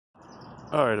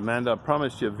Alright, Amanda, I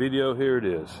promised you a video. Here it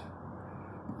is.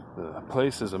 The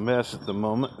place is a mess at the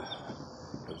moment.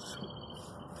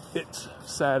 It's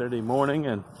Saturday morning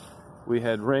and we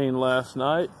had rain last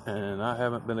night and I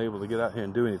haven't been able to get out here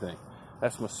and do anything.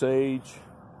 That's my sage,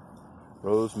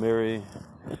 rosemary.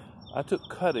 I took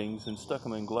cuttings and stuck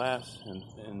them in glass and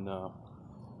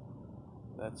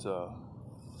that's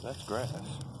grass.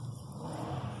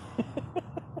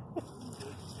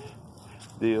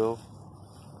 Dill.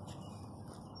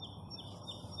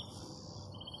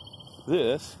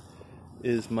 This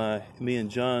is me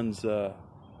and John's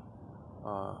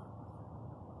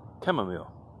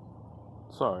chamomile.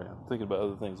 Sorry, I'm thinking about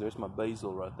other things. There's my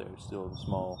basil right there, still the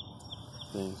small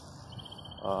things.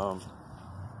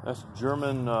 That's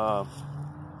German, I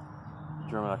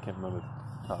can't remember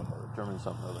the title of it. German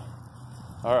something or other.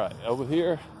 All right, over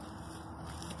here,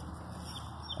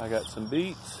 I got some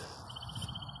beets.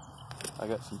 I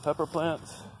got some pepper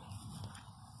plants.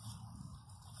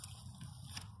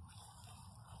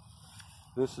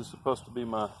 This is supposed to be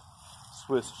my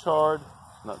Swiss chard,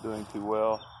 not doing too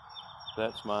well.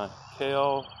 That's my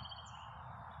kale,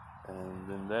 and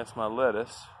then that's my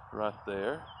lettuce right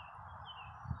there.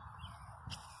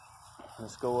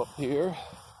 Let's go up here.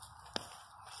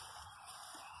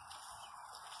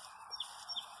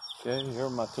 Okay, here are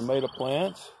my tomato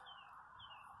plants.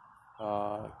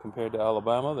 Compared to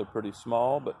Alabama, they're pretty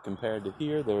small, but compared to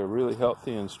here, they're really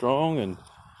healthy and strong and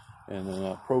an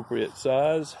appropriate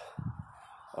size.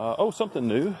 Oh, something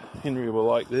new. Henry will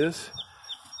like this.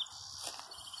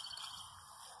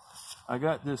 I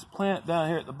got this plant down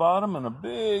here at the bottom and a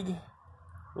big,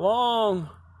 long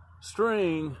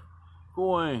string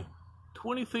going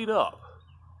 20 feet up.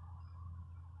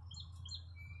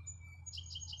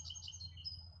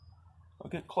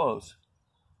 I'll get close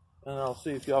and I'll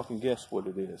see if y'all can guess what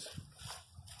it is.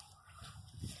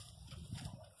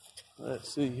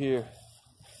 Let's see here.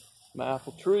 My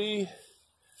apple tree.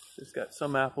 It's got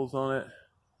some apples on it.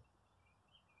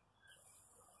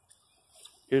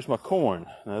 Here's my corn.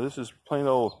 Now this is plain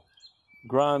old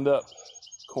grind up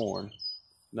corn,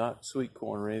 not sweet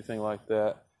corn or anything like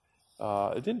that.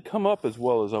 It didn't come up as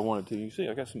well as I wanted to. You see,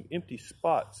 I got some empty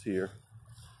spots here.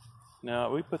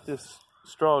 Now we put this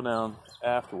straw down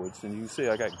afterwards, and you see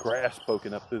I got grass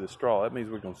poking up through the straw. That means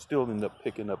we're going to still end up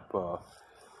picking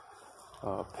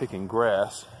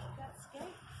grass.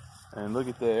 And look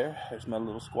at there. There's my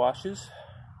little squashes.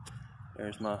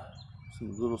 There's some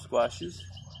little squashes.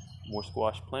 More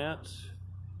squash plants.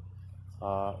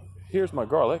 Here's my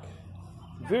garlic.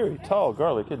 Very tall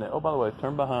garlic, isn't it? Oh, by the way,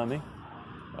 turn behind me.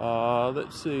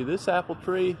 Let's see. This apple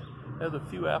tree has a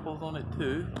few apples on it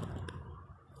too.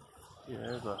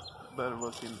 Here's a better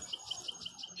looking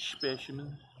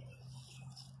specimen.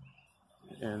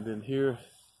 And then here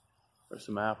are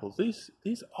some apples.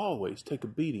 These always take a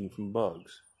beating from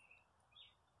bugs.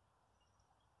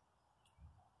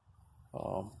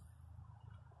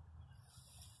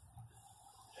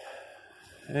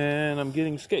 And I'm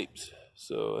getting scapes,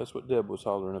 so that's what Deb was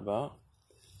hollering about.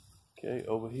 Okay,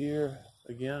 over here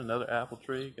again, another apple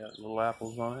tree, got little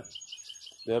apples on it.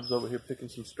 Deb's over here picking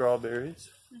some strawberries.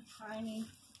 They're tiny.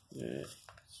 Yeah,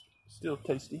 still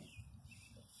tasty.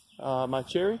 My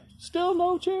cherry, still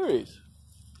no cherries.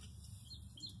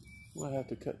 We'll have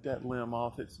to cut that limb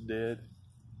off, it's dead.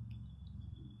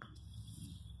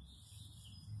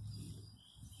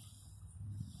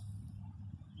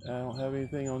 I don't have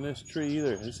anything on this tree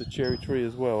either. It's a cherry tree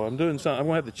as well. I'm doing something. I'm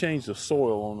gonna have to change the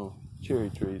soil on the cherry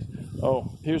trees.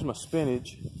 Oh, here's my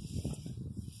spinach.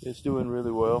 It's doing really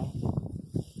well.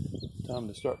 Time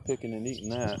to start picking and eating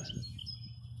that.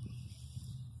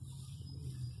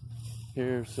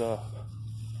 Here's a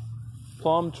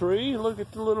plum tree. Look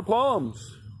at the little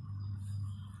plums.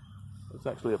 It's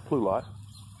actually a plulight.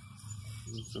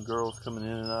 Some girls coming in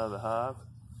and out of the hive.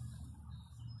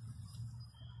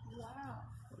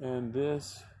 And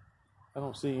this, I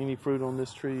don't see any fruit on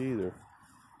this tree either.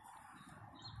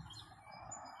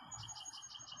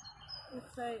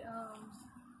 It's a,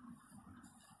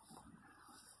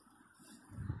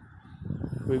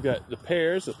 We've got the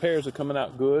pears. The pears are coming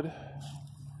out good.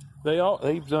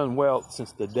 They've done well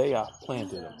since the day I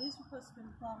planted them. These were supposed to be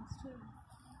plums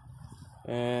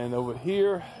too. And over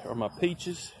here are my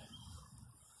peaches.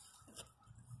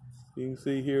 You can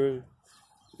see here,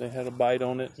 they had a bite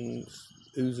on it and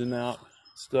oozing out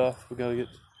stuff. We gotta get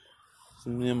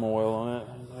some neem oil on it.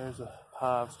 And there's a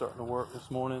hive starting to work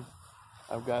this morning.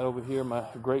 I've got over here my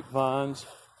grapevines.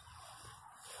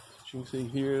 As you can see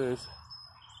here, there's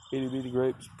itty bitty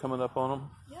grapes coming up on them.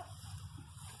 Yep.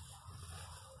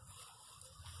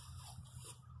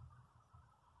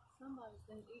 Somebody's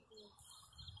been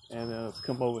eating And then let's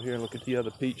come over here and look at the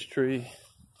other peach tree.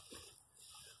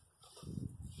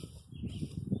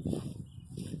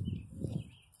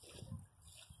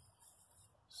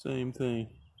 Same thing.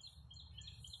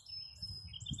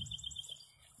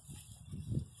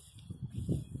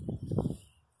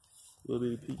 Little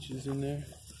bitty peaches in there.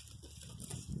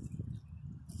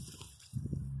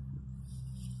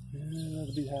 And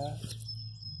another beehive.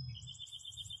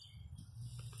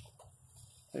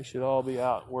 They should all be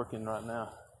out working right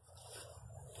now.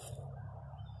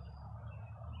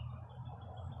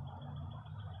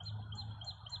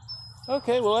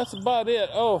 Okay, well that's about it.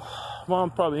 Oh,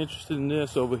 Mom's probably interested in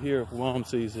this over here if Mom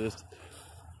sees this.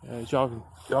 As y'all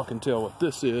can tell what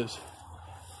this is.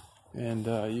 And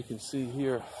you can see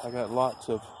here, I got lots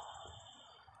of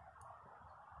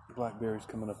blackberries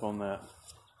coming up on that.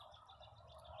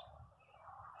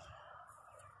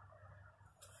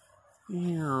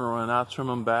 And I'll trim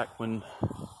them back when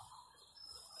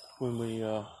we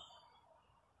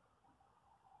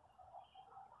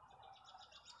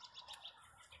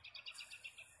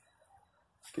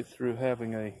get through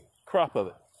having a crop of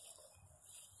it.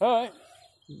 All right,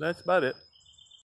 that's about it.